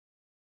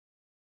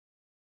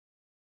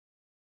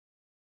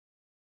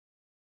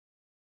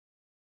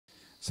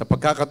Sa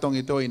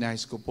pagkakataong ito,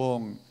 inahis ko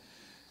pong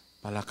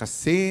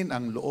palakasin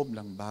ang loob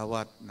ng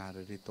bawat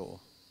naririto.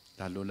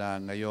 Lalo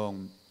na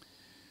ngayong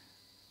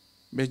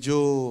medyo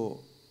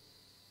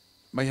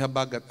may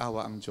habag at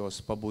awa ang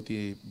Diyos,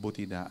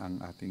 pabuti-buti na ang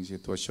ating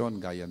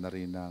sitwasyon, gaya na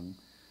rin ng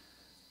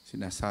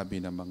sinasabi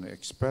ng mga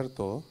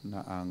eksperto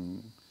na ang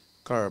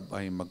curve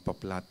ay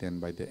magpa-flatten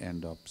by the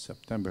end of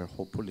September,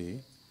 hopefully,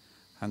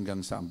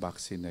 hanggang sa ang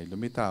vaccine ay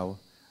lumitaw.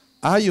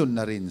 Ayon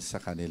na rin sa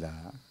kanila,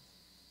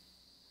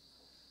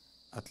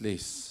 at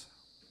least,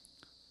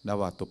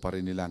 nawato pa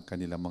rin nila ang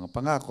kanilang mga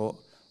pangako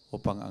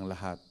upang ang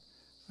lahat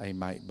ay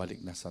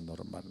maibalik na sa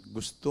normal.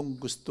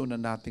 Gustong-gusto na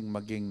nating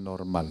maging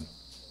normal.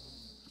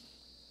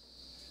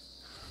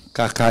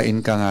 Kakain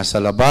ka nga sa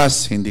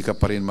labas, hindi ka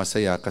pa rin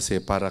masaya kasi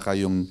para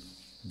kayong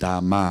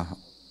dama.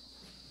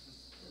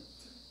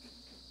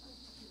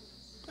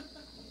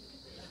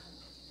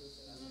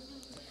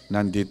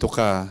 Nandito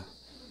ka,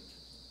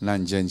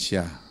 nandyan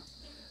siya.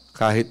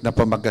 Kahit na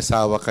pa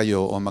mag-asawa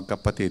kayo o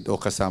magkapatid o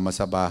kasama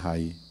sa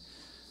bahay,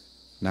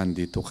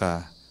 nandito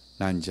ka,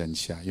 nandyan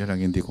siya. Yun ang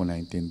hindi ko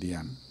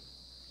naintindihan.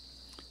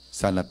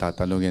 Sana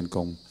tatanungin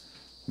kung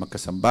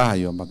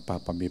magkasambahay o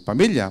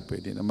magpapamilya,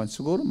 pwede naman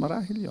siguro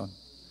marahil yon.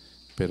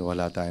 Pero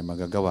wala tayong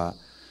magagawa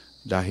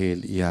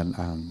dahil iyan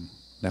ang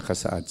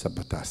nakasaad sa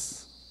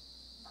batas.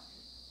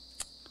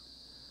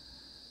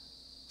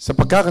 Sa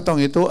pagkakataong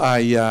ito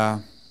ay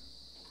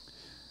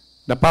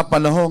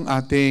napapanahong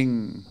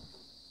ating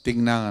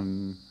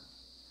tingnan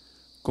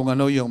kung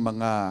ano yung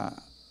mga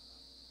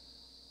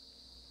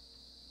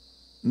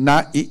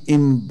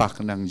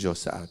naiimbak ng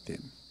Diyos sa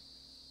atin.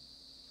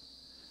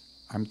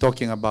 I'm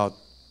talking about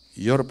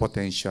your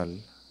potential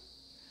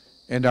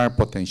and our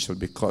potential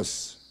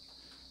because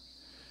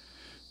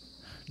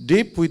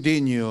deep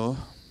within you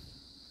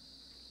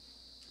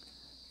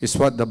is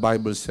what the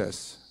Bible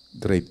says,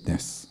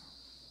 greatness.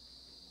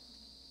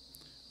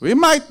 We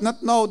might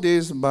not know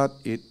this, but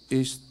it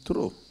is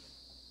true.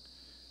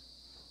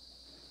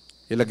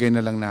 Ilagay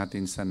na lang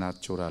natin sa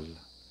natural.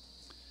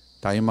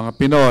 Tayong mga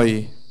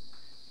Pinoy,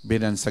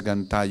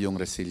 binansagan tayong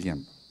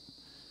resilient.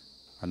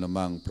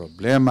 Anumang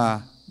problema,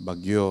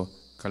 bagyo,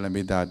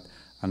 kalamidad,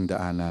 ang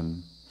daanan,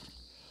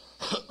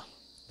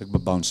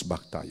 nagbabounce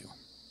back tayo.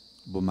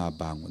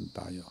 Bumabangon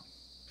tayo.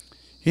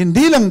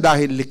 Hindi lang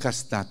dahil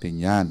likas natin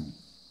yan.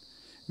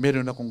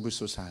 Meron akong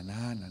gusto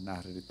sana na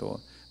narito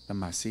na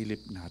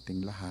masilip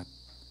nating lahat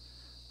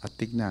at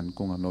tignan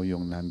kung ano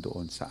yung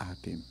nandoon sa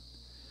atin.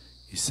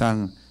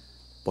 Isang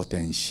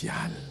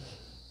potensyal.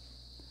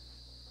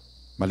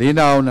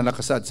 Malinaw na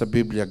nakasaad sa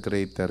Biblia,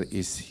 greater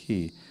is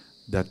He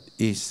that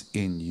is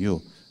in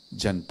you.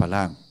 Diyan pa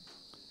lang,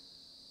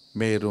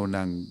 mayroon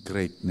ng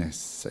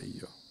greatness sa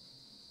iyo.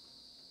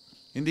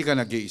 Hindi ka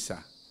nag-iisa.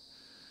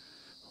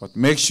 What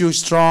makes you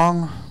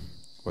strong,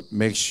 what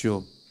makes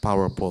you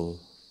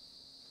powerful,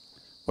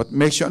 what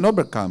makes you an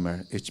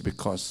overcomer, it's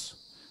because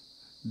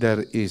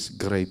there is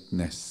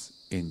greatness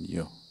in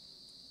you.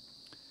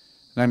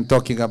 And I'm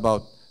talking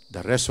about the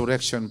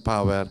resurrection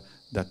power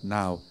that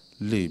now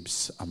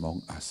lives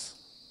among us.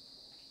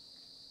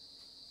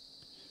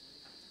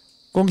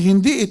 Kung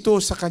hindi ito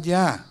sa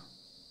Kanya,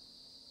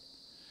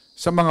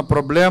 sa mga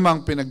problema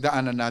ang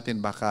pinagdaanan natin,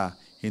 baka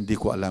hindi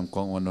ko alam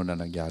kung ano na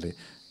nangyari.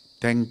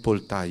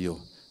 Thankful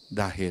tayo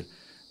dahil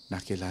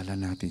nakilala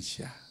natin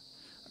siya.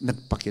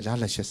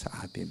 Nagpakilala siya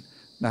sa atin.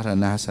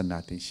 Naranasan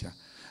natin siya.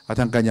 At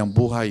ang kanyang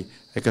buhay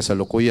ay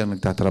kasalukuyang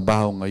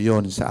nagtatrabaho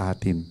ngayon sa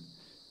atin.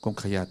 Kung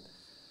kaya't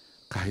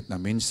kahit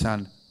na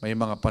minsan may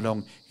mga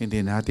panahong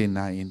hindi natin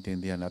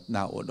naiintindihan at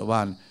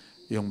naunawan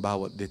yung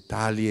bawat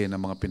detalye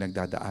ng mga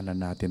pinagdadaanan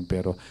natin,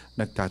 pero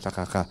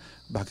nagtataka ka,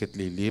 bakit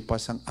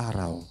lilipas ang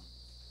araw,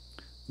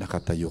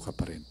 nakatayo ka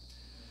pa rin.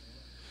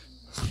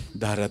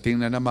 Darating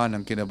na naman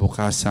ang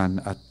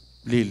kinabukasan at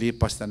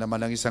lilipas na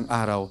naman ang isang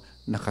araw,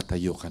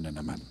 nakatayo ka na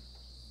naman.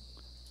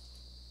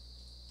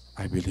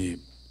 I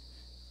believe,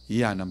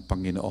 yan ang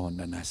Panginoon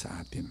na nasa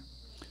atin.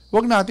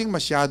 Huwag nating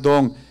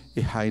masyadong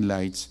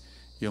i-highlights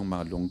yung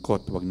mga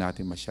lungkot. Huwag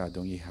natin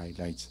masyadong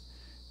i-highlights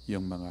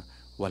yung mga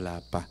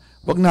wala pa.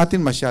 Huwag natin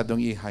masyadong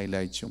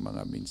i-highlights yung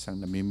mga minsang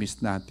namimiss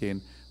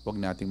natin.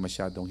 Huwag natin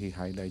masyadong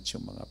i-highlights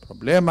yung mga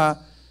problema,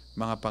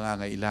 mga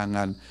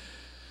pangangailangan.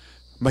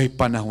 May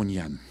panahon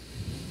yan.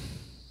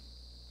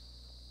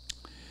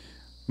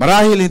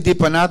 Marahil hindi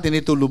pa natin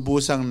ito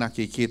lubusang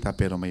nakikita,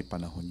 pero may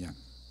panahon yan.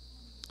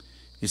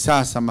 Isa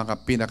sa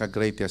mga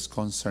pinaka-greatest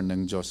concern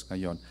ng Diyos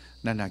ngayon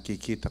na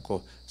nakikita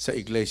ko sa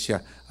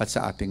iglesia at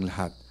sa ating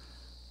lahat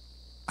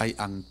ay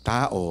ang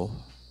tao,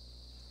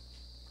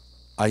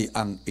 ay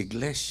ang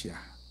iglesia,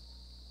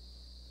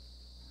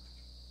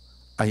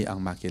 ay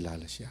ang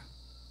makilala siya.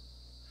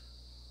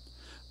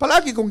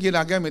 Palagi kong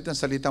ginagamit ang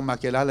salitang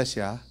makilala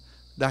siya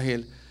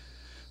dahil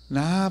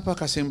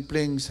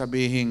napakasimpleng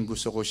sabihin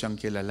gusto ko siyang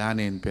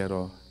kilalanin,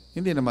 pero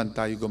hindi naman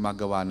tayo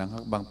gumagawa ng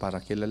hakbang para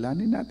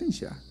kilalanin natin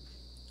siya.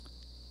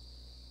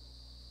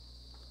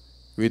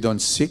 We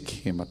don't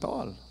seek Him at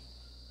all.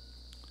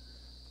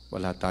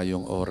 Wala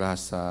tayong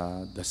oras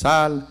sa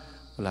dasal,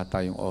 wala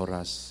tayong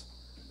oras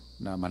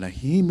na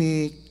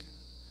manahimik,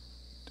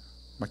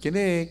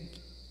 makinig.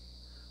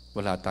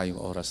 Wala tayong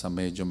oras na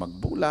medyo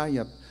magbulay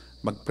at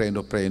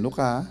magpreno-preno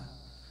ka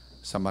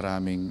sa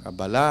maraming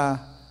abala,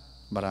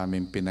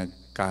 maraming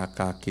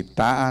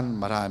pinagkakakitaan,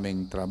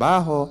 maraming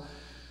trabaho.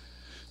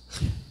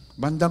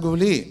 Bandang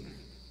huli,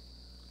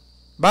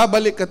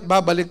 babalik at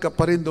babalik ka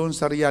pa rin doon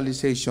sa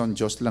realization,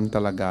 Diyos lang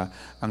talaga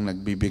ang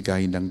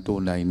nagbibigay ng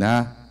tunay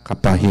na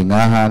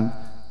kapahingahan,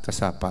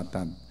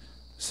 kasapatan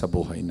sa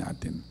buhay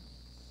natin.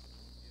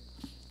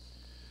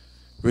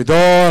 With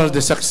all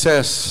the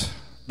success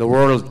the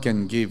world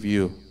can give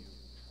you,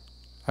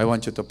 I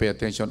want you to pay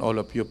attention, all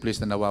of you, please,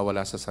 na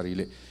nawawala sa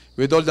sarili.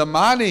 With all the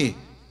money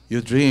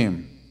you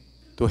dream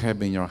to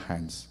have in your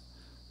hands,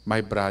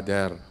 my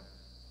brother,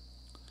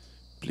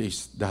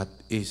 please, that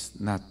is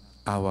not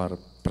our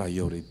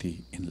priority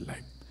in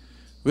life.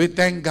 We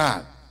thank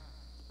God.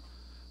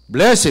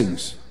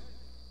 Blessings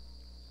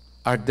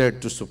are there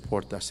to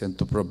support us and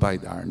to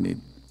provide our need.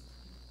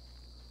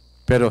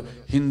 Pero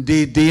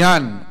hindi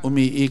diyan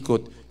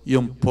umiikot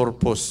yung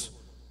purpose,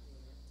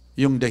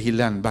 yung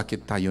dahilan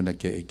bakit tayo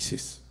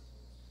nag-exist.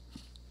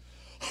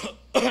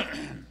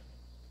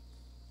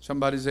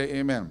 Somebody say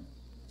amen.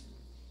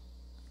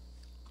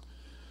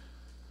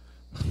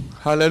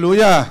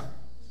 Hallelujah.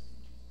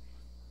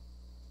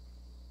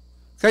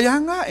 Kaya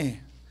nga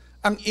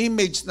ang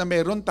image na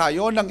meron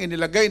tayo nang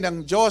inilagay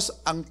ng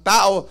Diyos ang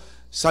tao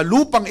sa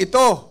lupang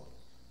ito,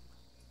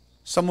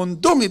 sa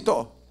mundong ito.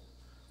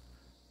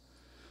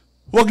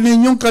 Huwag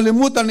ninyong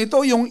kalimutan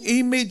ito, yung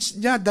image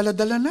niya,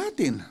 dala-dala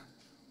natin.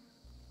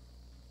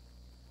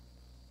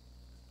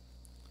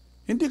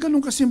 Hindi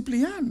ganun kasimple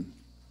yan.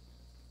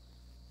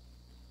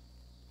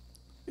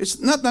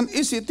 It's not an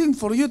easy thing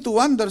for you to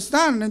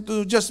understand and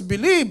to just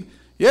believe,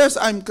 yes,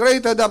 I'm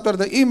created after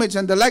the image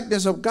and the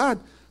likeness of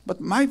God. But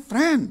my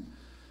friend,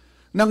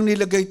 nang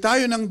nilagay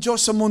tayo ng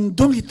Diyos sa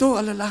mundong ito,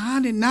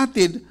 alalahanin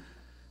natin,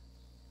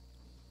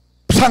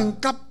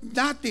 sangkap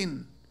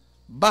natin,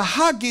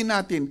 bahagi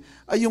natin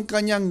ay yung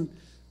kanyang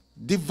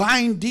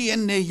divine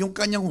DNA, yung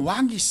kanyang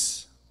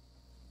wangis,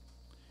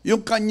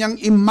 yung kanyang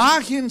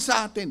imahin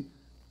sa atin.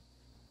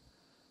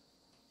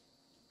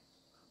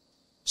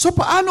 So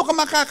paano ka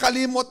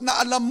makakalimot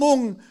na alam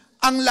mong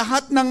ang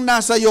lahat ng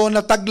nasa iyo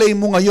na taglay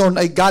mo ngayon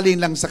ay galing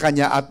lang sa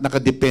Kanya at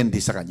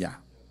nakadepende sa Kanya?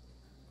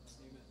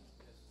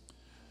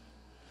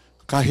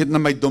 Kahit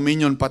na may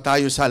dominion pa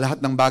tayo sa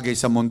lahat ng bagay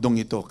sa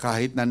mundong ito,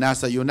 kahit na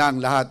nasa iyo na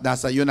ang lahat,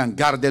 nasa iyo na ang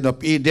Garden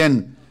of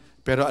Eden,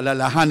 pero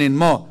alalahanin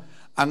mo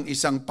ang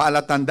isang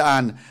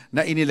palatandaan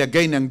na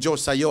inilagay ng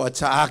Diyos sa iyo at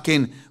sa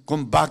akin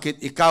kung bakit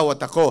ikaw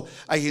at ako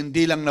ay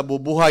hindi lang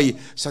nabubuhay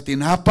sa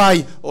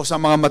tinapay o sa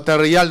mga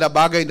material na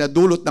bagay na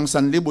dulot ng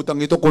sanlibutan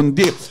ito,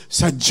 kundi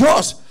sa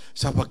Diyos,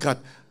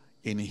 sapagkat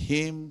in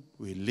Him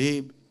we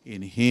live,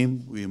 in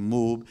Him we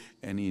move,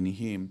 and in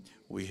Him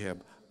we have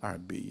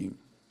our being.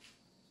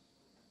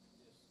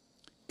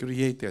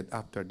 Created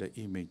after the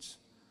image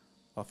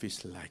of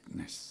His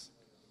likeness.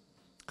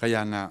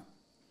 Kaya nga,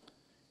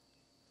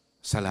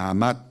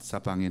 salamat sa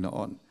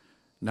Panginoon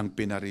nang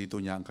pinarito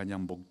niya ang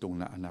kanyang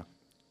bugtong na anak.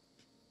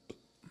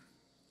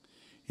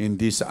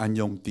 Hindi sa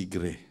anyong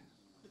tigre,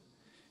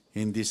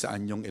 hindi sa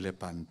anyong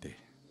elepante,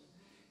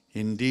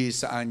 hindi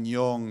sa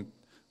anyong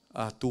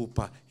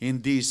tupa,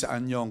 hindi sa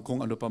anyong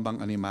kung ano pa bang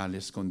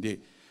animales, kundi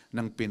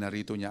nang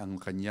pinarito niya ang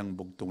kanyang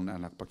bugtong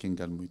na anak.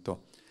 Pakinggan mo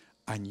ito,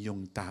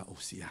 anyong tao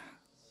siya.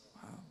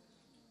 Wow.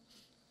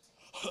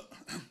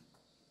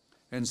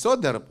 And so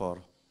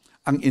therefore,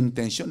 ang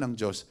intensyon ng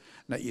Diyos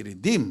na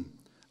i-redeem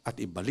at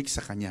ibalik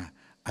sa Kanya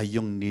ay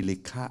yung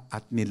nilikha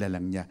at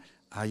nilalang niya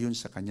ayon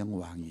sa Kanyang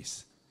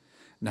wangis,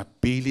 na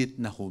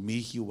pilit na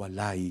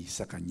humihiwalay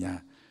sa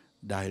Kanya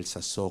dahil sa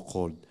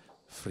so-called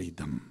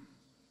freedom.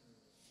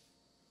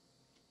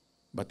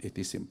 But it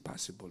is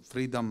impossible.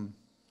 Freedom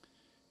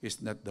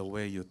is not the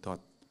way you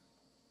thought,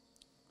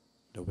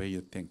 the way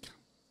you think.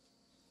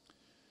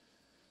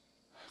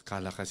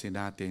 Kala kasi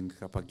natin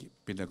kapag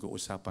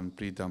pinag-uusapan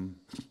freedom,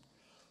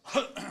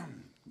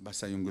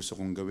 basta yung gusto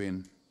kong gawin,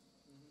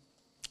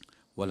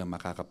 walang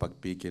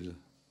makakapagpigil,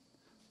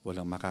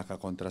 walang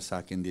makakakontra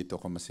sa akin, dito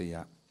ko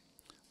masaya,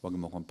 huwag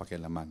mo kong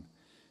pakialaman.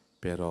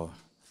 Pero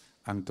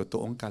ang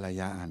totoong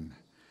kalayaan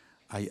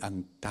ay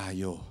ang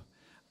tayo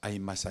ay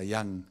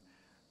masayang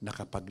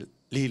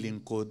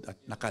nakapaglilingkod at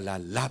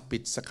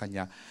nakalalapit sa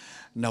Kanya,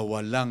 na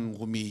walang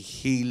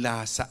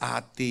humihila sa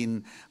atin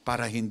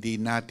para hindi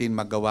natin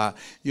magawa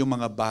yung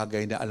mga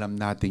bagay na alam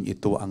nating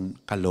ito ang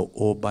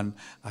kalooban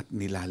at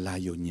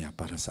nilalayo niya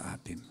para sa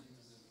atin.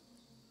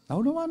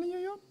 Naunawaan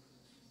niyo yun?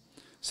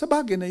 Sa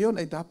bagay na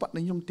yun ay dapat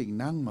ninyong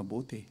tingnan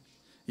mabuti.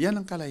 Yan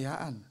ang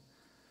kalayaan.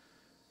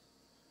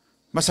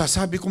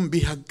 Masasabi kong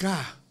bihag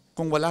ka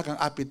kung wala kang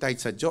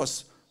appetite sa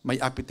Diyos. May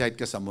appetite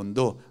ka sa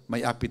mundo,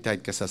 may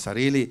appetite ka sa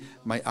sarili,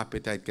 may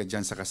appetite ka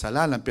dyan sa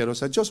kasalanan, pero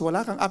sa Diyos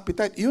wala kang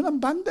appetite. Iyon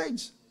ang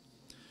bondage.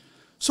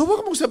 So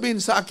huwag mong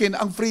sabihin sa akin,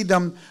 ang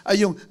freedom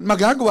ay yung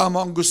magagawa mo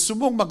ang gusto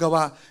mong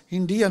magawa.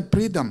 Hindi yan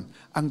freedom.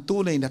 Ang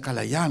tunay na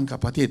kalayaan,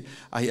 kapatid,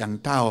 ay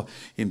ang tao,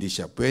 hindi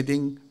siya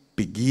pwedeng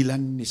pigilan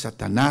ni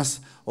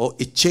Satanas o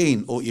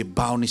i-chain o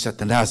i-bound ni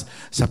Satanas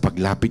sa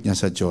paglapit niya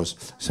sa Diyos,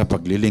 sa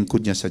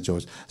paglilingkod niya sa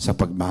Diyos, sa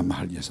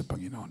pagmamahal niya sa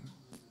Panginoon.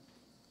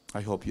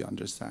 I hope you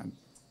understand.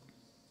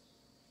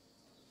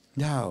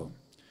 Now,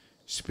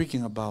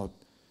 speaking about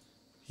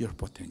your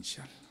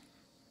potential,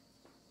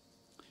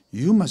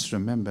 you must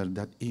remember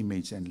that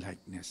image and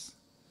likeness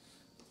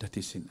that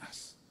is in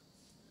us.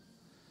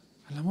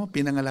 Alam mo,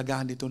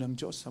 pinangalagaan ito ng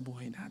Diyos sa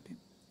buhay natin.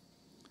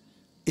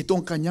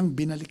 Itong kanyang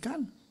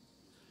binalikan.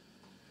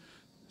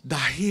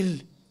 Dahil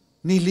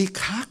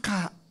nilikha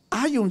ka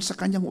ayon sa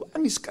kanyang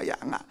wangis, kaya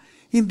nga,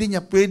 hindi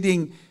niya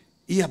pwedeng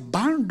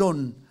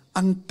i-abandon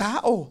ang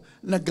tao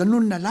na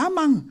ganun na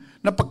lamang,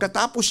 na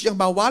pagkatapos siyang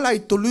mawala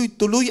ay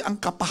tuloy-tuloy ang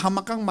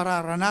kapahamakang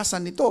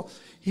mararanasan nito.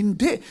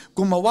 Hindi.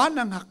 Gumawa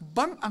ng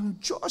hakbang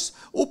ang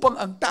Diyos upang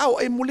ang tao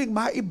ay muling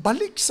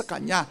maibalik sa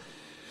Kanya.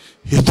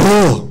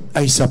 Ito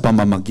ay sa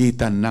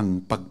pamamagitan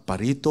ng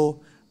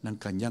pagparito ng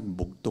kanyang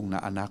bugtong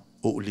na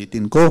anak.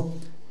 Uulitin ko,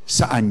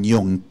 sa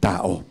anyong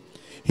tao.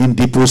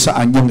 Hindi po sa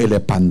anyong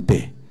elepante.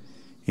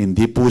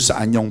 Hindi po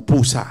sa anyong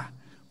pusa,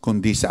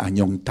 kundi sa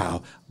anyong tao.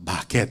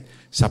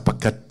 Bakit?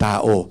 Sapagkat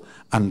tao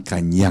ang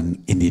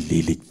kanyang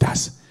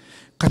inililigtas.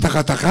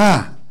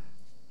 Katakataka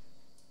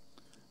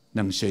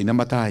nang siya'y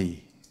namatay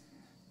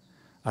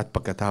at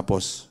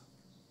pagkatapos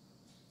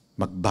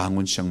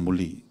magbangon siyang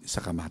muli sa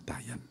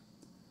kamatayan.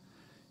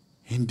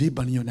 Hindi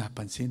ba niyo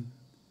napansin?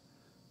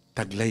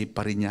 Taglay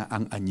pa rin niya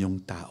ang anyong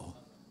tao.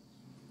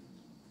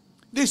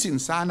 Di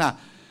sana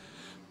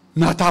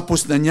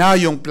natapos na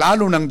niya yung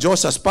plano ng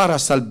Diyos as far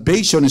as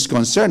salvation is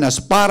concerned,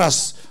 as far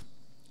as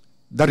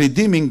the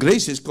redeeming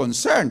grace is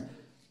concerned.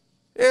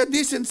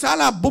 Di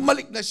sana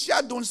bumalik na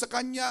siya doon sa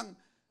kanyang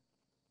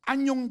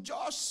anyong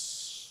Diyos.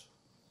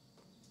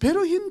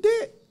 Pero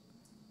hindi.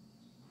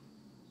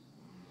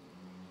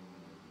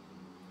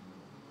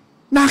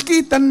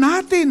 Nakita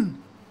natin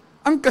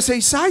ang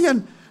kasaysayan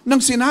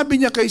ng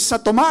sinabi niya kay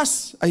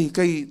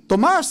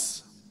Tomas,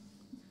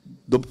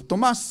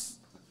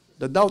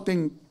 the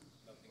doubting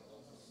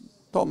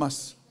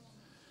Thomas.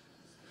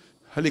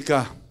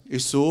 Halika,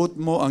 isuot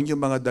mo ang iyong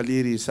mga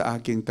daliri sa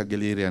aking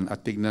tagiliran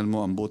at tignan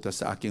mo ang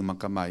butas sa aking mga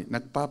kamay.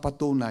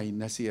 Nagpapatunay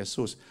na si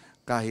Jesus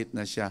kahit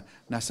na siya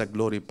nasa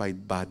glorified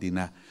body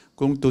na.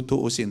 Kung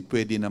tutuusin,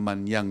 pwede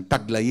naman niyang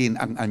taglayin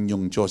ang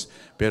anyong Diyos.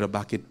 Pero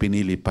bakit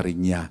pinili pa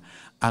rin niya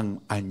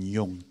ang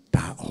anyong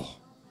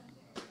tao?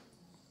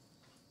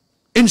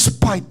 In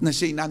spite na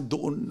siya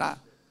nandoon na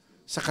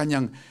sa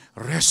kanyang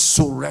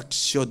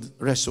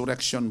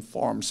resurrection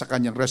form, sa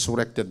kanyang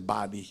resurrected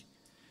body.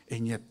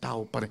 And yet,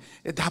 tao pa rin.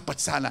 Dapat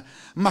sana,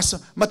 mas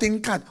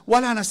matingkad.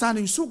 Wala na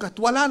sana yung sugat.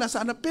 Wala na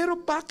sana.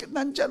 Pero bakit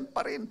nandyan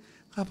pa rin?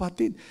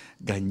 Kapatid,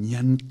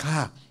 ganyan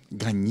ka.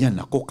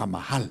 Ganyan ako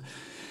kamahal.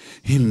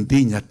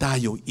 Hindi niya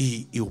tayo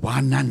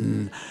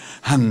iiwanan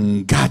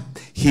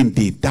hanggat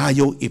hindi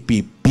tayo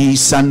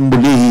ipipisan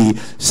muli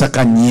sa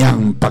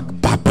kanyang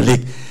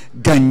pagbabalik.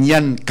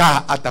 Ganyan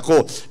ka at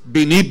ako,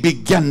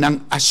 binibigyan ng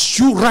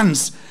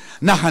assurance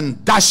na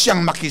handa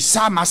siyang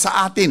makisama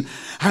sa atin.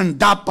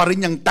 Handa pa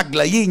rin niyang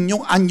taglayin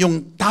yung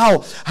anyong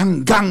tao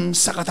hanggang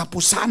sa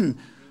katapusan.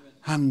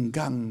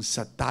 Hanggang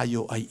sa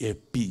tayo ay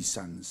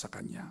episan sa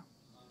Kanya.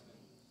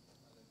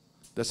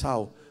 That's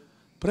how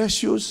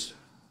precious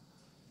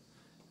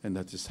and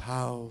that is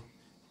how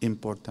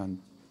important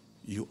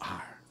you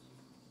are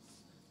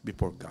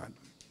before God.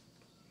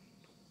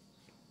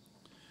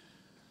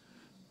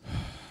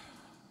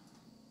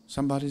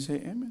 Somebody say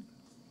amen.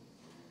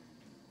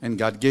 And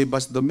God gave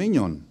us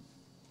dominion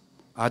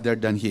other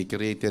than He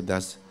created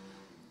us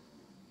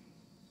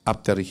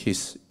after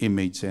His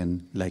image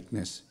and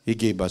likeness. He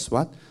gave us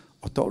what?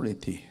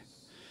 Authority.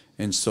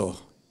 And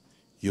so,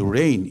 you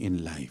reign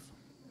in life.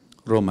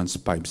 Romans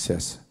 5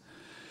 says,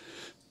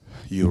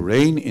 you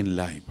reign in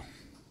life.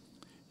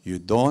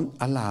 You don't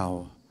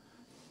allow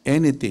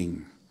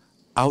anything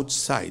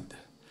outside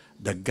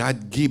the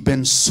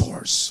God-given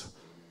source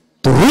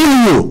to rule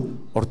you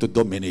or to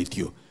dominate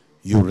you.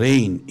 You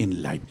reign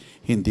in life.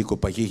 Hindi ko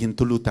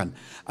pahihintulutan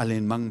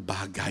alinmang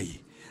bagay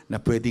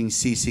na pwedeng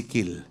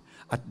sisikil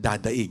at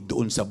dadaig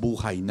doon sa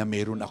buhay na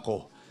meron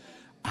ako.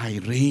 I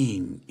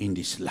reign in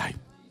this life.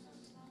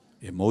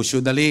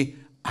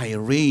 Emotionally, I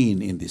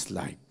reign in this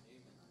life.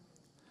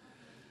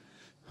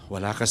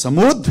 Wala ka sa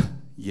mood,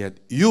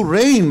 yet you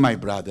reign, my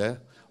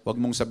brother. Huwag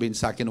mong sabihin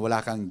sa akin,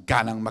 wala kang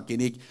ganang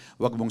makinig.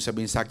 Huwag mong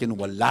sabihin sa akin,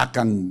 wala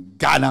kang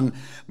ganang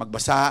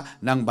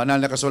magbasa ng banal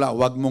na kasulatan.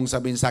 Huwag mong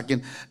sabihin sa akin,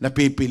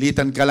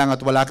 napipilitan ka lang at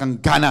wala kang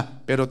gana.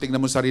 Pero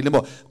tingnan mo sarili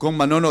mo. Kung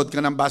manonood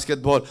ka ng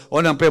basketball o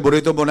ng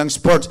favorito mo ng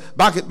sports,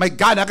 bakit may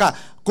gana ka?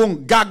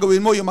 Kung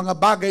gagawin mo yung mga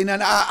bagay na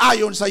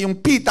naaayon sa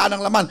yung pita ng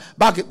laman,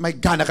 bakit may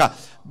gana ka?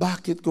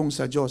 Bakit kung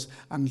sa Diyos,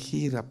 ang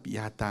hirap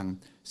yatang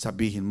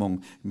sabihin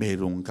mong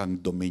mayroong kang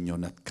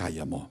dominion at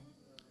kaya mo?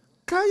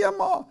 Kaya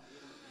mo.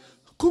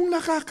 Kung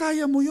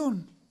nakakaya mo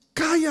yun,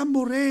 kaya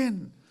mo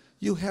rin.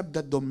 You have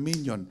the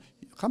dominion.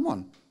 Come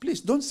on,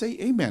 please don't say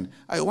amen.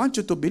 I want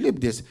you to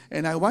believe this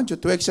and I want you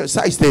to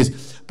exercise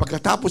this.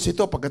 Pagkatapos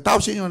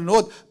inyo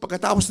nanood,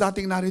 pagkatapos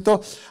nating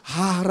narito,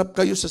 haharap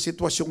kayo sa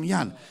sitwasyong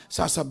yan.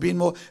 Sasabihin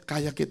mo,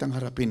 kaya kitang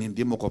harapin,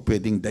 hindi mo ko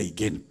pwedeng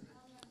daigin.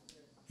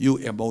 You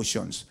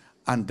emotions,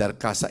 under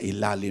ka sa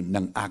ilalim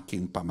ng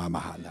aking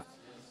pamamahala.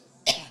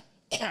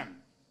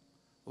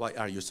 Why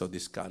are you so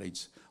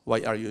discouraged?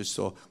 Why are you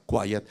so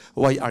quiet?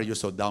 Why are you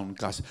so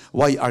downcast?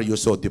 Why are you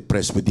so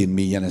depressed within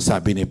me? Yan ang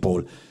sabi ni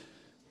Paul.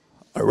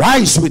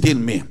 Arise within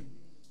me.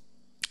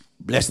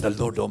 Bless the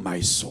Lord, O my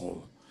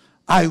soul.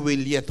 I will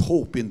yet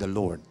hope in the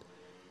Lord,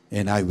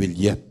 and I will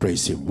yet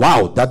praise Him.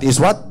 Wow, that is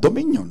what?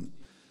 Dominion.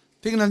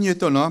 Tingnan niyo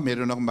ito, no?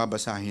 Meron akong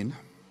babasahin.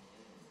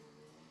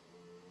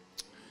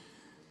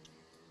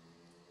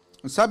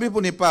 Sabi po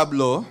ni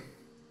Pablo,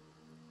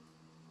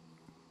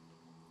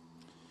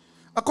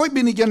 ako'y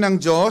binigyan ng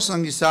Diyos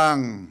ng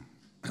isang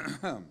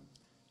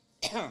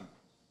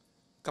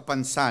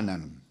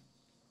kapansanan.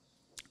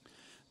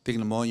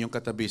 Tingnan mo yung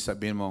katabi,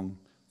 sabihin mong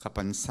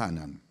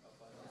kapansanan.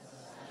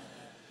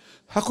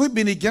 Ako'y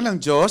binigyan ng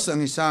Diyos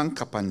ang isang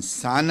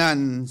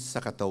kapansanan sa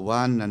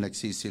katawan na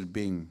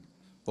nagsisilbing.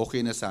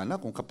 Okay na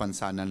sana kung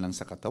kapansanan lang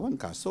sa katawan,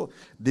 kaso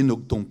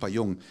dinugtong pa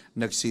yung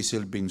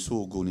nagsisilbing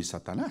sugo ni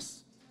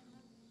Satanas.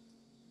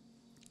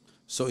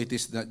 So it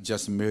is not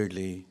just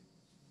merely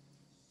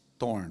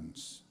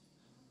thorns,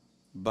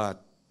 but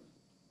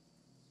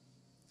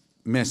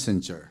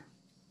messenger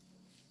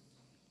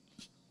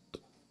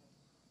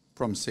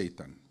from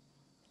Satan.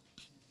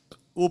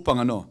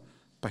 Upang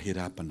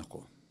pahirapan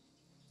ako.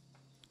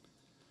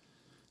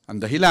 Ang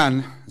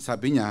dahilan,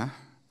 sabi niya,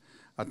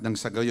 at nang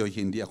sa gayoy,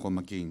 hindi ako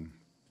maging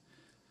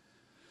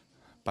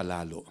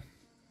palalo.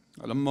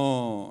 Alam mo,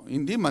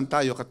 hindi man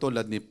tayo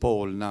katulad ni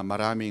Paul na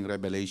maraming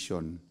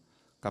revelation,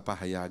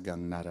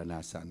 kapahayagang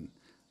naranasan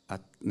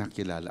at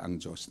nakilala ang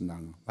Diyos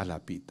ng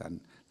malapitan,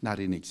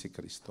 narinig si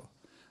Kristo.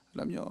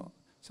 Alam niyo,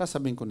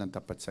 sasabihin ko ng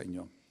tapat sa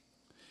inyo,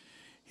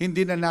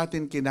 hindi na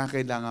natin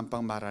kinakailangan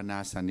pang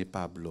maranasan ni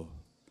Pablo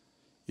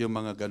yung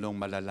mga ganong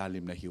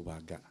malalalim na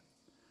hiwaga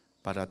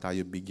para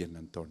tayo bigyan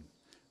ng thorn.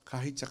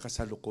 Kahit sa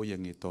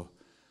kasalukuyang ito,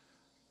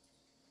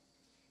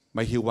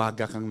 may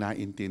hiwaga kang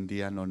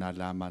naintindihan o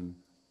nalaman.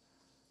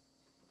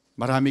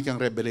 Marami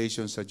kang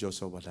revelation sa Diyos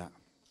o wala.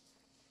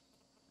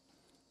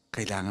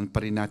 Kailangan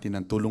pa rin natin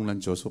ng tulong ng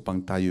Diyos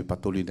upang tayo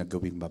patuloy na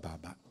gawing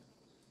mababa.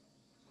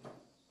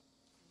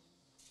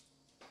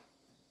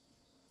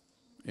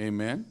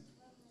 Amen?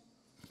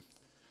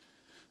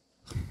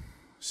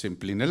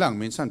 Simple na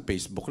lang. Minsan,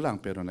 Facebook lang,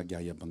 pero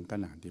nagyayabang ka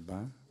na, di ba?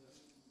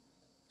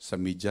 Sa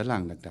media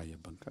lang,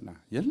 nagyayabang ka na.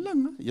 Yan lang,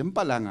 ha? Yan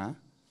pa lang, ha?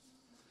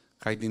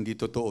 Kahit hindi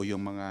totoo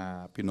yung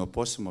mga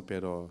pinopost mo,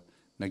 pero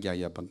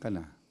nagyayabang ka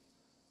na.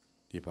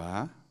 Di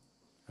ba?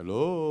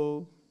 Hello?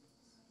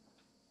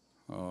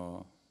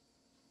 Oh.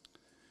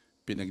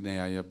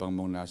 Pinagnayayabang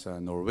mong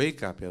nasa Norway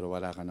ka, pero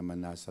wala ka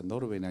naman nasa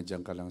Norway,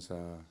 nandiyan ka lang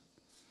sa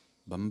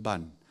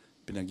Bamban.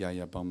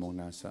 Pinagyayabang mong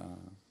nasa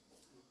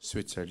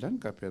Switzerland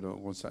ka, pero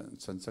kung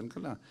saan ka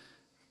lang.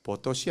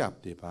 Photoshop,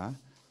 di ba?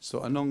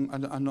 So ano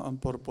ang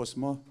purpose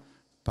mo?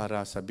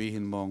 Para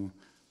sabihin mong,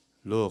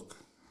 look,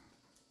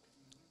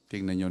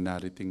 tingnan nyo,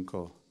 nariting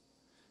ko.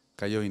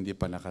 Kayo hindi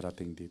pa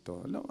nakarating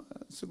dito.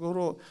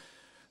 Siguro,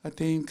 I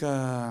think,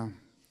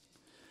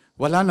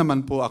 wala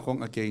naman po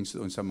akong against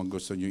doon sa mga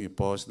gusto nyo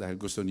i-post dahil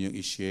gusto nyo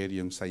i-share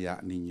yung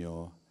saya ninyo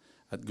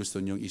at gusto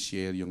nyo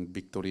i-share yung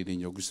victory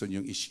ninyo. Gusto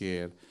nyo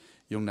i-share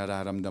yung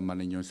nararamdaman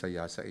ninyo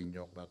saya sa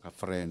inyo, baka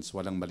friends.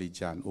 Walang mali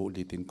dyan.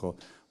 Uulitin ko,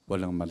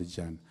 walang mali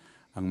dyan.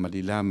 Ang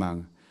mali lamang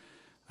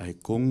ay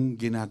kung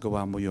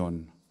ginagawa mo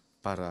yon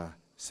para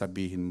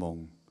sabihin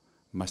mong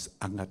mas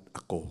angat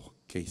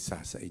ako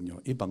kaysa sa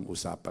inyo. Ibang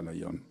usapan na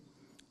yon.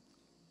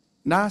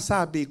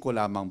 Nasabi ko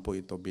lamang po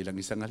ito bilang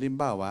isang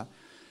halimbawa,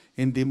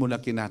 hindi mo na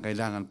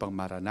kinakailangan pang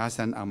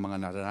maranasan ang mga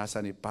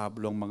naranasan ni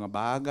Pablo, ang mga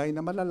bagay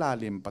na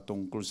malalalim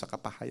patungkol sa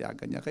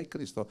kapahayagan niya kay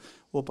Kristo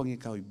upang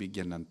ikaw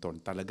ibigyan ng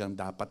thorn. Talagang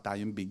dapat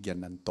tayong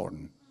bigyan ng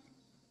thorn.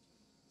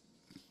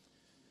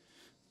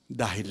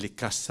 Dahil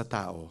likas sa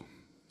tao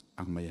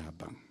ang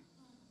mayabang.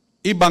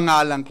 Iba nga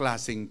lang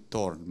klaseng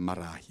thorn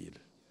marahil.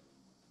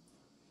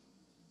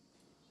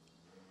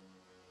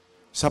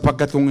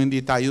 Sapagkat kung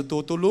hindi tayo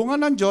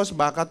tutulungan ng Diyos,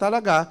 baka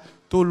talaga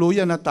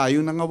tuluyan na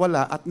tayong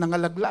nangawala at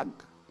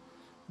nangalaglag.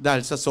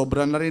 Dahil sa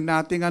sobra na rin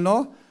nating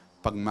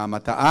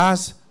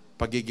pagmamataas,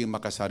 pagiging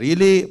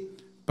makasarili,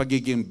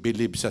 pagiging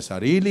bilib sa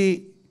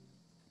sarili.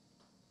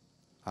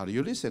 Are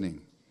you listening?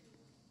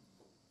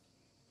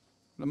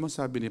 Alam mo,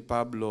 sabi ni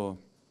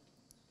Pablo,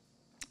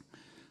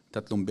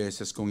 3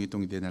 beses kong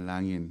itong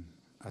dinalangin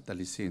at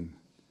alisin.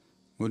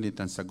 Ngunit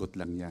ang sagot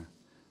lang niya,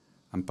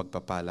 ang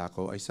pagpapala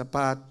ko ay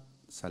sapat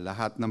sa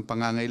lahat ng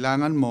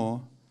pangangailangan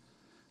mo,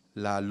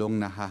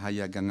 lalong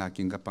nahahayag ang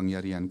aking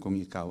kapangyarihan kung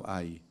ikaw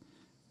ay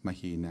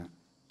mahina.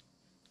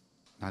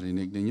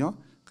 Narinig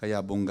ninyo?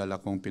 Kaya bunggal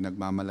akong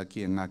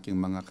pinagmamalaki ang aking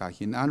mga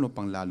kahinaan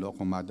upang lalo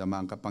akong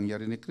madama ang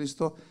kapangyarihan ni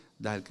Kristo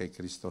dahil kay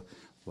Kristo.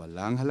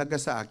 Walang halaga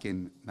sa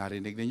akin.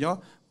 Narinig ninyo?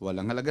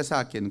 Walang halaga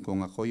sa akin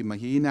kung ako'y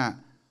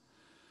mahina.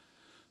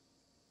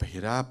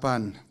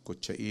 pahirapan,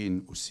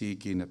 kutsain,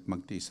 usigin at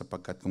magtiis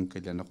sapagkat kung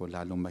kailan ako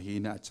lalong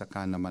mahina at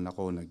saka naman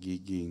ako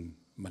nagiging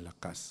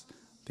malakas.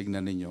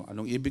 Tingnan ninyo,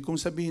 anong ibig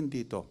kong sabihin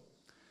dito?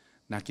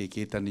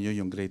 Nakikita ninyo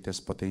yung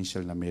greatest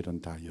potential na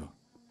meron tayo.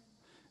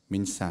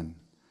 Minsan,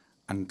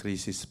 ang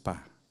krisis pa,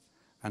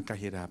 ang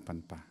kahirapan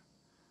pa,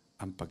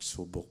 ang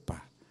pagsubok pa,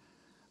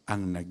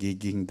 ang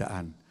nagiging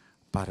daan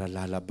para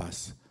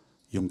lalabas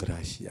yung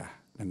grasya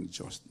ng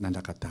Diyos na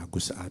nakatago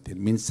sa atin.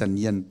 Minsan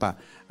yan pa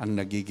ang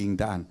nagiging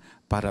daan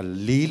para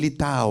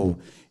lilitaw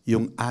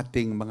yung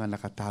ating mga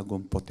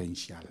nakatagong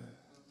potensyal.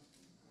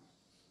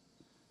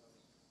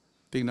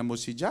 Tingnan mo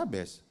si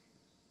Jabez.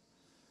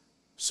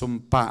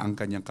 Sumpa ang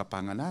kanyang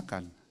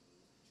kapanganakan.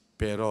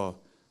 Pero,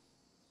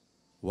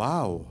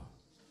 wow,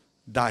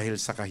 dahil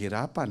sa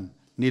kahirapan,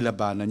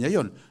 nilabanan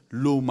niya yon.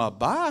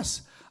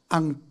 Lumabas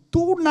ang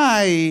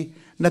tunay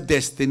na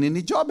destiny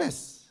ni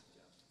Jabez.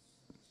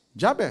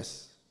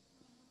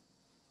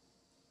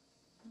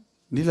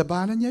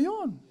 Nilabanan niya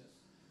yon.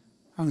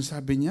 Ang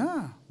sabi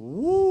niya,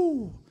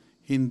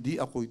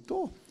 hindi ako ito.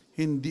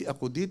 Hindi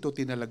ako dito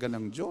tinalaga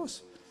ng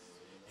Diyos.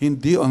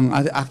 Hindi ang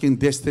aking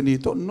destiny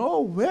ito.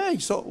 No way.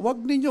 So,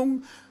 wag ninyong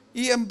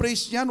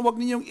i-embrace yan. Wag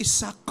ninyong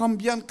isakam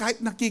yan.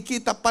 Kahit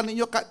nakikita pa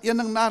ninyo, kahit yan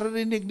ang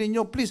naririnig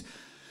ninyo. Please,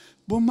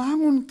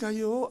 bumangon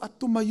kayo at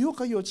tumayo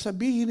kayo at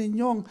sabihin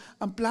ninyo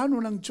ang plano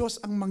ng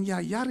Diyos ang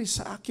mangyayari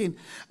sa akin.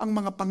 Ang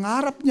mga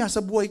pangarap niya sa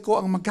buhay ko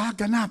ang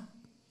magaganap.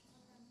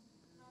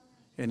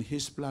 And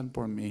His plan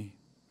for me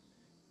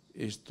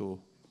is to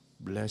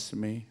bless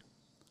me,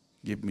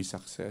 give me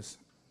success,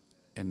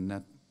 and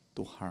not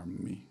to harm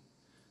me.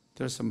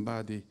 Tell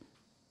somebody,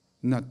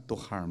 not to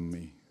harm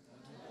me.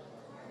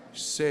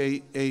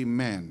 Say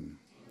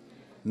amen.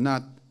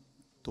 Not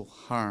to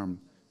harm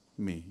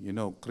me. You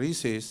know,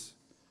 crisis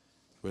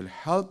will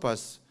help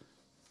us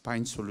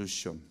find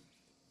solution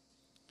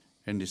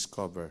and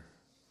discover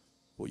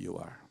who you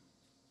are.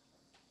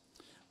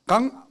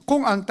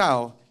 Kung ang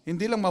tao,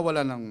 hindi lang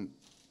mawala ng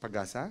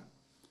pag-asa,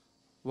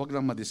 huwag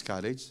lang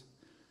ma-discourage,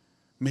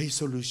 may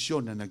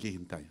solusyon na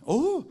naghihintay.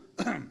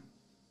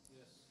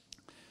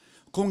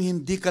 Kung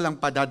hindi ka lang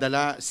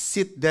padadala,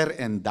 sit there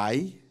and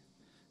die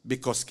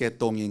because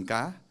ketongin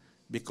ka,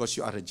 because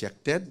you are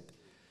rejected,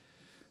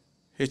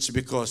 it's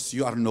because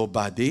you are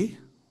nobody,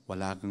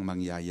 wala kang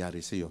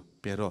mangyayari sa iyo.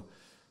 Pero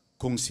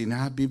kung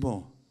sinabi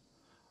mo,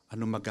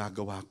 ano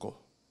magagawa ko?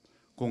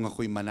 Kung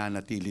ako'y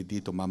mananatili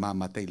dito,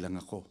 mamamatay lang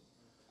ako.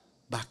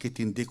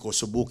 Bakit hindi ko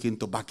subukin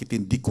to? Bakit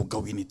hindi ko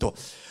gawin ito?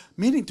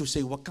 Meaning to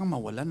say, huwag kang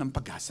mawala ng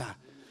pag-asa.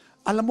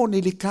 Alam mo,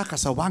 nilikha ka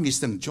sa wangis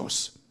ng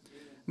Diyos.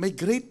 May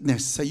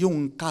greatness sa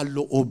iyong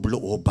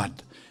kaloob-looban.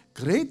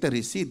 Greater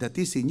is He that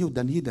is in you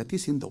than he that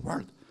is in the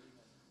world.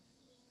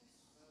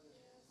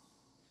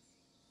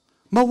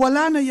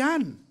 Mawala na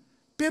yan.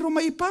 Pero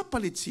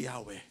maipapalit si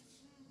Yahweh.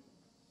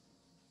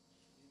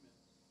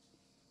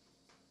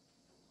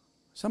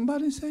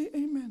 Somebody say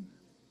amen.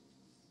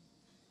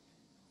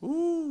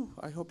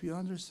 I hope you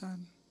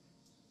understand.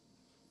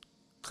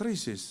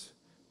 Crisis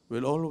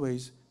will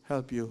always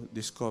help you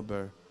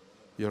discover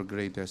your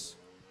greatest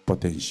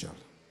potential.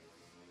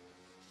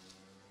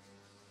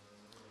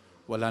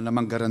 Wala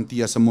namang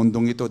garantiya sa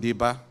mundong ito, di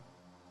ba?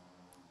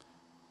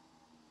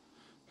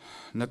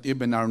 Not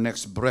even our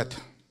next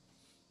breath.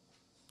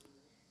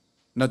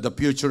 Not the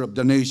future of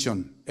the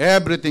nation.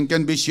 Everything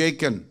can be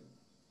shaken.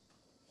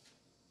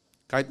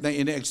 Kahit na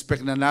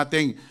ine-expect na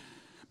nating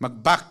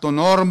mag-back to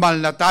normal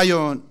na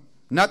tayo,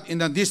 not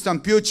in the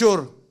distant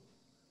future.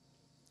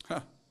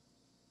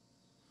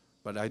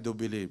 But I do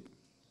believe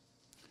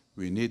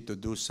we need to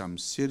do some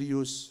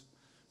serious,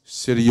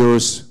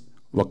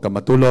 wag ka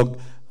matulog,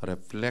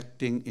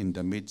 reflecting in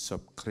the midst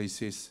of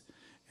crisis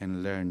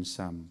and learn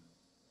some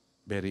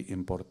very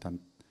important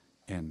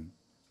and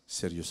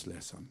serious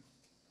lesson.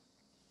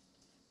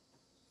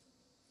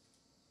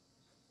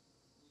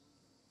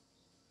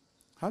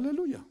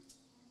 Hallelujah.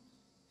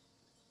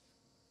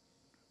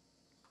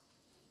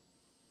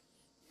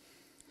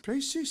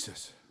 Praise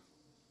Jesus.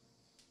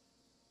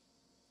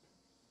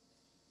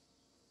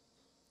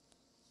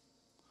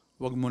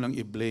 Huwag mo nang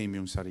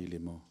i-blame yung sarili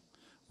mo.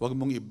 Huwag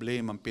mong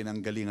i-blame ang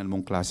pinanggalingan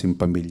mong klaseng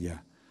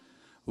pamilya.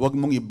 Huwag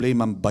mong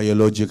i-blame ang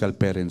biological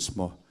parents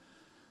mo.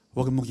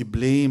 Huwag mong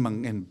i-blame ang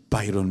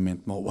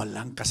environment mo.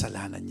 Walang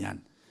kasalanan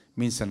yan.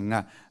 Minsan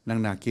nga, nang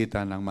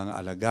nakita ng mga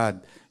alagad,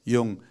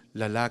 yung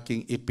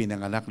lalaking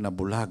ipinanganak na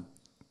bulag.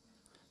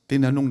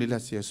 Tinanong nila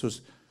si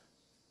Jesus,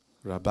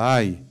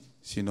 Rabbi,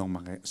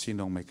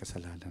 sinong may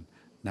kasalanan?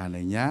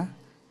 Nanay niya?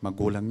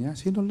 Magulang niya?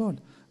 Sino,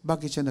 Lord?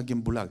 Bakit siya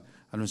naging bulag?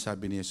 Anong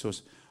sabi ni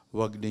Jesus?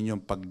 Huwag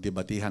ninyong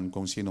pagdebatihan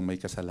kung sinong may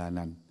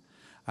kasalanan.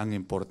 Ang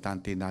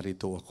importante,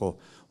 narito ako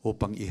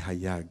upang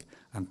ihayag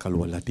ang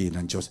kalwalhati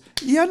ng Diyos.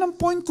 Iyan ang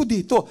point ko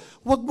dito.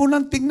 Huwag mo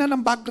nang tingnan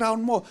ang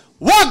background mo.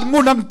 Huwag mo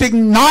nang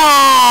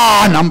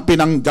tingnan ang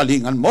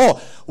pinanggalingan mo.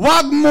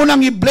 Huwag mo nang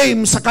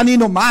i-blame sa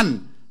kanino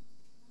man.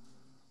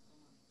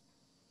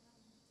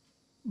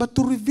 But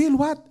to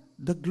reveal what?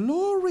 The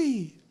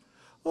glory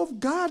of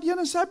God.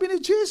 Yan ang sabi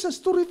ni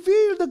Jesus, to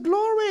reveal the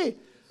glory.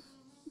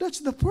 That's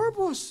the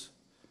purpose.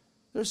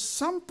 There's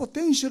some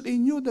potential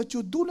in you that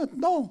you do not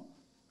know.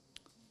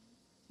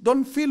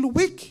 Don't feel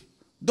weak.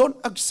 Don't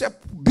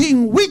accept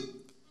being weak.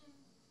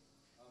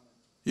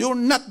 You're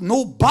not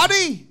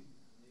nobody.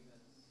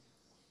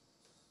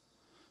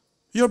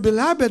 You're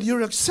beloved,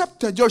 you're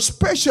accepted, you're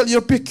special,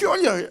 you're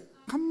peculiar.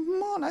 Come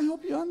on, I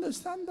hope you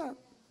understand that.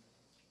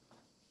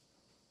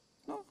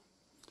 No?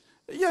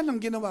 Yan ang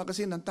ginawa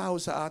kasi ng tao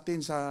sa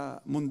atin sa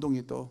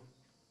mundong ito.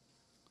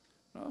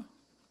 No?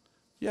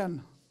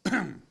 Yan.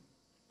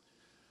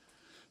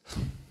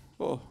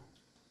 Oh.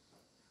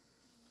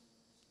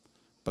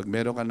 Pag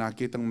meron ka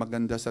nakitang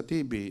maganda sa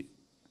TV,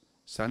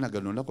 sana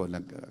ganun ako,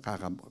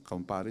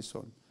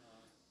 nagkaka-comparison.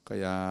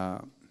 Kaya,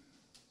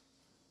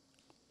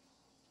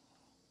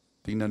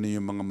 tingnan niyo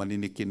yung mga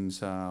maninikin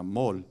sa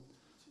mall.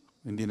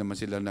 Hindi naman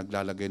sila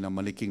naglalagay ng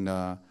maniking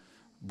na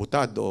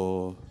butad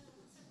o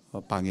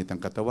pangit ang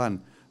katawan.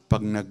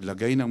 Pag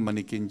naglagay ng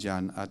manikin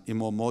dyan at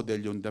imo-model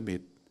yung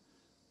damit,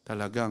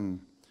 talagang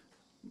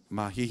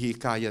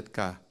mahihikayat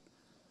ka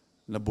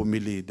na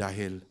bumili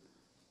dahil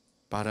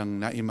parang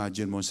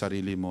na-imagine mo ang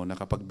sarili mo na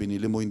kapag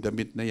binili mo yung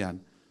damit na yan,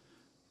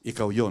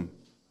 ikaw yon.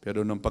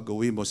 Pero nung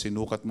pag-uwi mo,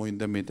 sinukat mo yung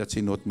damit at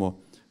sinuot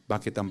mo,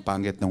 bakit ang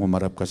pangit nang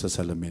umarap ka sa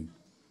salamin?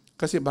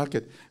 Kasi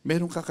bakit?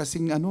 Meron ka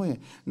kasing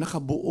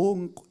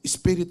nakabuong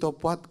spirit of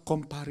what?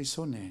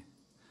 Comparison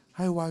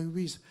I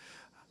wish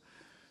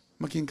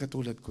maging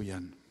katulad ko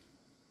yan.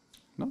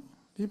 No?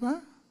 Di ba?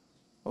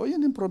 O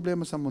yan yung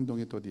problema sa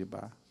mundong ito, di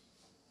ba?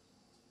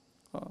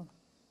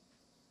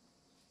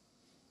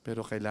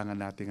 Pero kailangan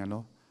nating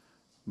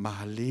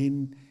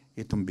mahalin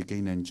itong bigay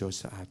ng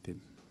Diyos sa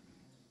atin.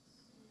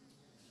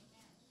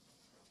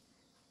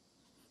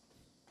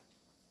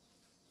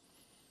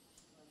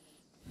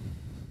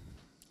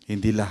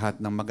 Hindi lahat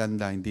ng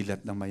maganda, hindi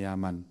lahat ng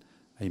mayaman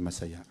ay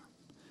masaya.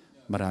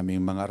 Maraming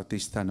mga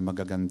artista na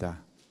magaganda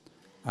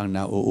ang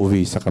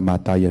nauuwi sa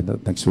kamatayan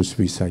at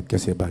nagsusuicide.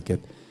 Kasi bakit?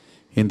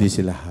 Hindi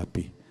sila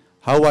happy.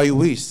 How I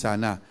wish,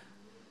 sana,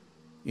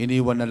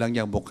 iniwan na lang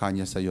niya ang mukha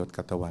niya sa iyo at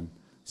katawan.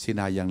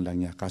 Sinayang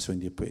lang niya, kaso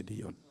hindi pwede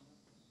yun.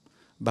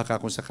 Baka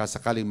kung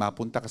sakasakaling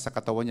mapunta ka sa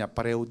katawan niya,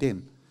 pareho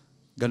din.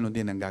 Ganon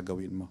din ang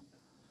gagawin mo.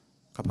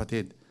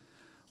 Kapatid,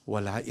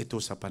 wala ito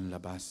sa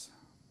panlabas.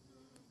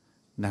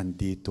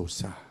 Nandito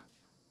sa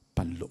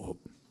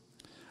panloob.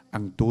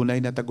 Ang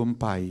tunay na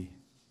tagumpay,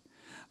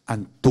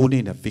 ang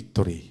tunay na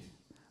victory,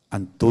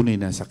 ang tunay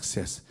na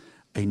success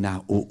ay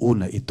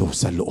nauuna ito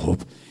sa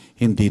loob.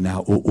 Hindi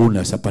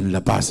nauuna sa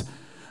panlabas.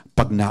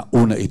 Pag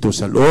nauna ito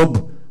sa loob,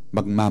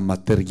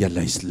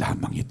 magmamaterialize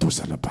lamang ito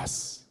sa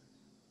labas.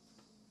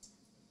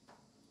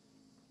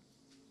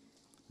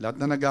 Lahat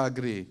na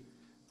nag-agree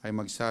ay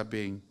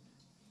magsabing,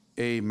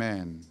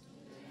 Amen.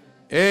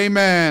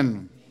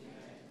 Amen.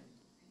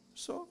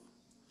 So,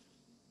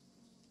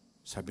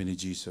 sabi ni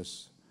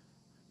Jesus,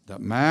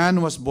 the man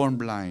was born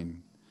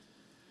blind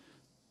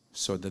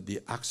so that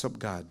the acts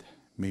of God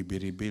may be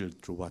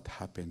revealed through what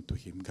happened to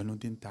him. Ganon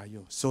din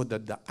tayo. So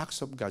that the acts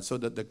of God, so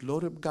that the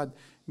glory of God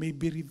may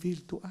be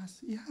revealed to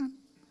us. Yan.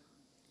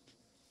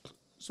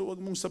 So,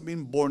 wag mong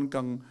sabihin, born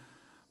kang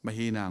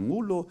mahina ang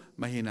ulo,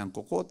 mahina ang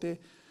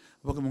kokote.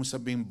 Wag mong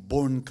sabihin,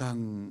 born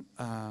kang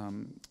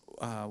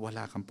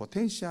wala kang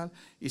potential,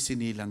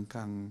 isinilang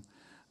kang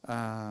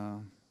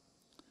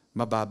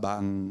mababa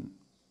ang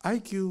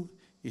IQ,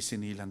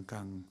 isinilang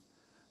kang,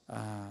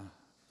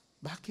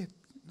 bakit?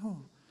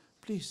 No,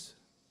 please.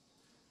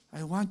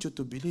 I want you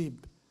to believe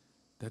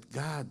that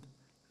God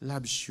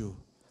loves you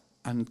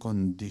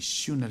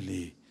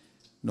unconditionally,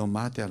 no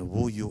matter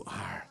who you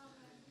are.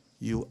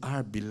 You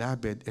are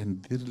beloved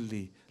and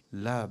dearly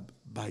loved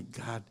by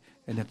God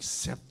and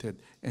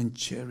accepted and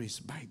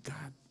cherished by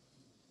God.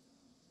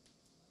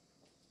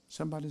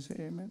 Somebody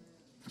say amen?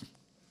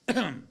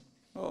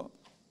 Oh.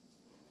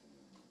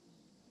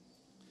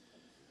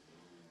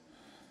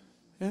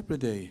 Every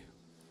day,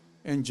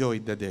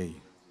 enjoy the day.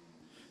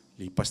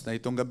 Lipas na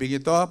itong gabing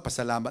ito,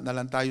 pasalamat na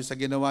lang tayo sa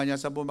ginawa niya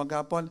sa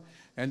bumaghapon,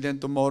 and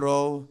then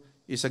tomorrow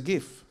is a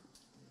gift.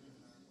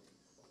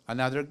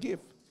 Another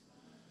gift.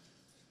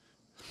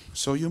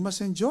 So you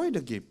must enjoy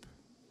the gift.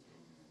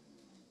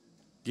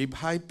 Give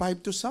high five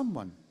to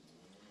someone.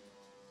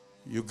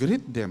 You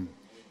greet them.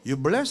 You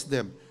bless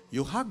them.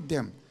 You hug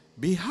them.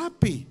 Be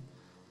happy.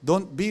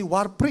 Don't be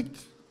war prick.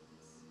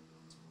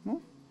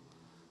 No?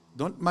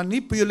 Don't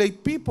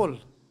manipulate people.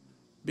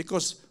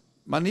 Because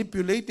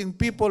manipulating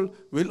people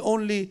will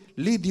only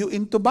lead you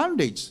into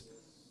bondage.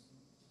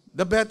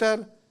 The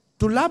better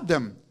to love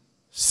them.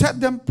 Set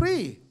them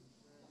free.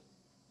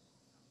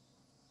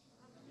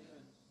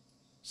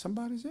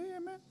 Somebody say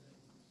amen.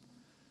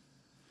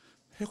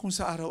 Kung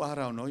sa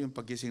araw-araw, no, yung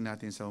pagising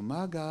natin sa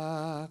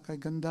umaga, kay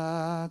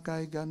ganda,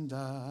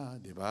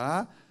 di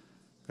ba?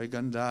 Kay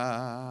ganda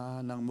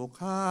ng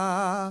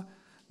mukha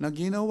na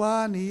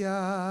ginawa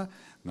niya.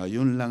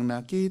 Ngayon lang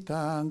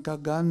nakita ang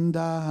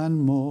kagandahan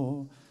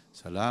mo.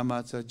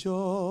 Salamat sa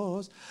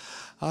Diyos.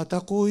 At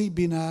ako'y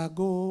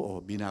binago.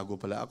 Binago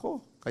pala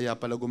ako. Kaya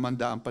pala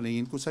gumanda ang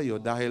paningin ko sa iyo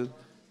dahil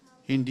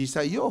hindi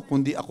sa iyo,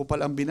 kundi ako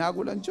pala ang binago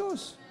ng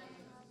Diyos.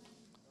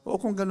 O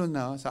kung ganun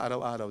na, sa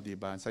araw-araw, di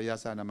ba? Saya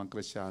sana naman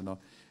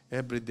Kristiyano.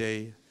 Every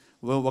day,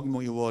 wag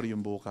mong i-worry yung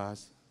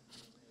bukas.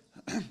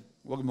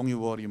 Wag mong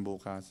i-worry yung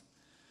bukas.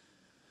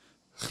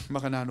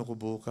 Makanano ko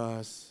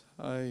bukas.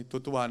 Ay,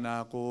 tutuwa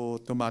na ako,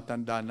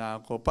 tumatanda na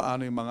ako.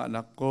 Paano yung mga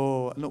anak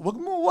ko? Ano, wag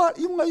mo,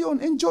 yung ngayon,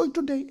 enjoy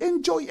today.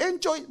 Enjoy,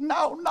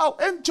 now,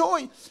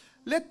 enjoy.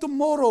 Let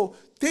tomorrow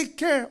take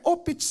care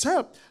of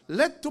itself.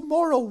 Let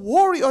tomorrow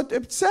worry of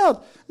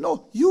itself.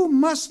 No, you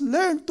must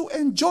learn to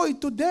enjoy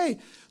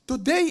today.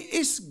 Today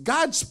is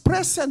God's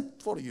present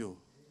for you.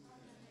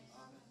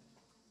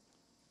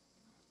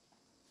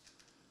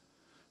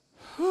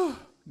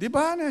 Di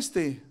ba,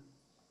 Nesty?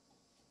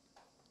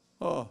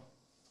 Oh,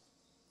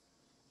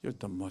 you're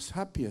the most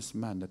happiest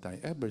man that I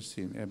ever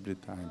seen every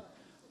time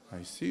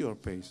I see your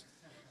face.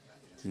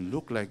 You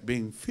look like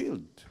being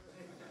filled.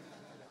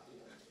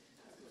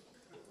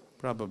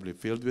 Probably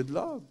filled with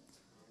love.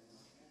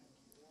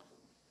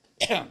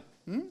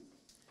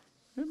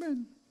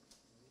 Amen.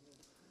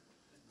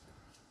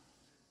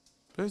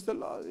 Praise the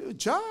Lord.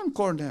 John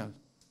Cornell,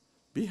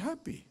 be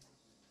happy.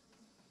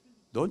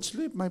 Don't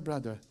sleep, my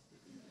brother.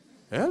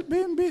 Help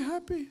him be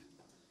happy.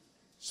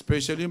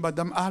 Especially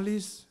Madam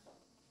Alice.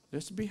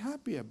 Let's be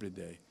happy every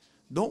day.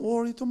 Don't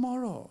worry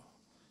tomorrow.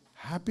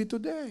 Happy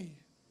today.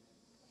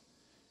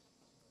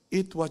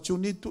 Eat what you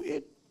need to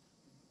eat.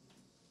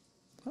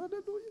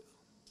 Hallelujah.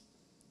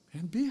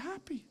 And be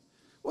happy.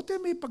 O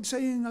tayo may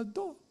pagsaya ng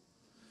aldo.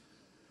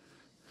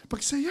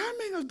 Pagsaya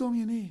may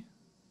aldong yun eh.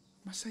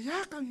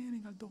 Masaya kang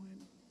yun aldong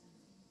yun.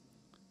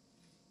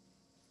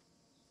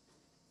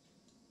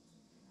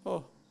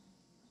 Oh.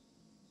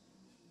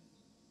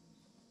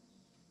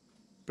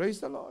 Praise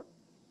the Lord.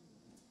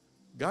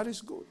 God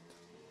is good.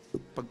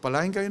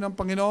 Pagpalain kayo ng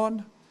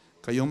Panginoon,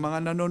 kayong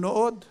mga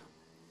nanonood,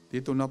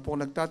 dito na po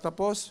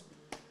nagtatapos.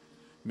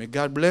 May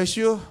God bless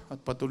you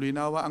at patuloy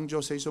nawa ang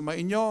Diyos ay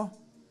sumainyo.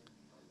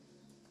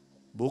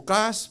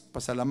 Bukas,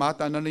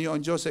 pasalamatan na ninyo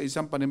ang Diyos sa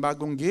isang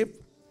panibagong gift.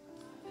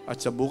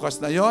 At sa bukas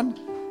na yon,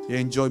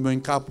 i-enjoy mo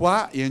yung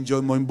kapwa, i-enjoy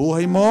mo yung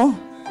buhay mo,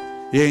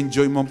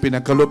 i-enjoy mo yung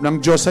pinagkaloob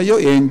ng Diyos sa iyo,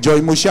 i-enjoy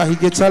mo siya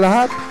higit sa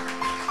lahat.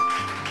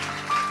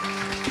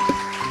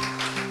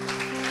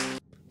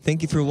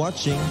 Thank you for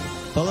watching.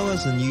 Follow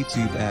us on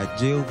YouTube at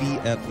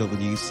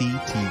JOVFWC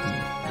TV.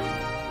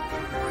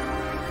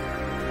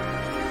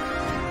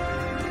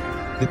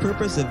 The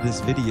purpose of this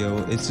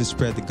video is to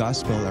spread the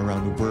gospel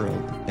around the world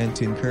and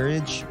to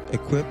encourage,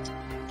 equip,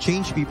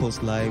 change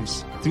people's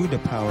lives through the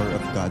power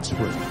of God's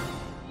Word.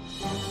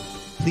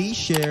 Please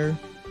share,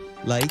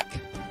 like,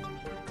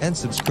 and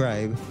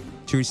subscribe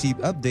to receive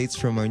updates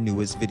from our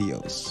newest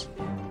videos.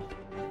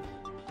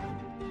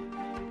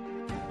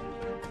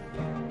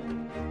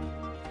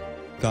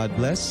 God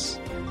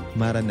bless.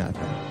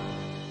 Maranatha.